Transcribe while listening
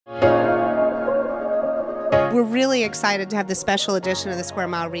We're really excited to have the special edition of the Square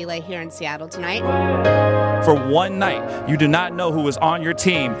Mile Relay here in Seattle tonight. For one night, you do not know who is on your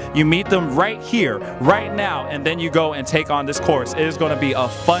team. You meet them right here, right now, and then you go and take on this course. It is going to be a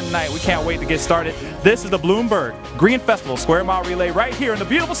fun night. We can't wait to get started. This is the Bloomberg Green Festival Square Mile Relay right here in the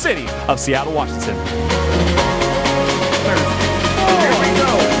beautiful city of Seattle, Washington. Here we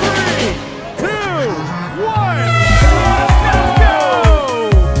go. 3, 2, 1. Let's go!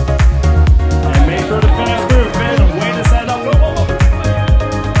 And make sure to finish through. Finn, way to set up.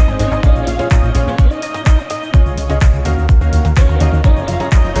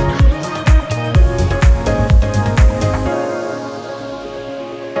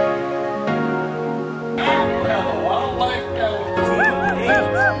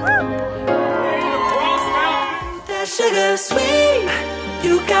 Sugar sweet,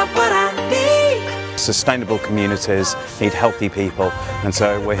 you got what I need. Sustainable communities need healthy people, and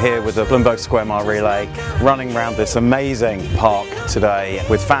so we're here with the Bloomberg Square Mile Relay, running around this amazing park today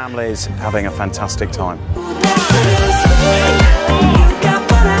with families having a fantastic time. Sugar sweet,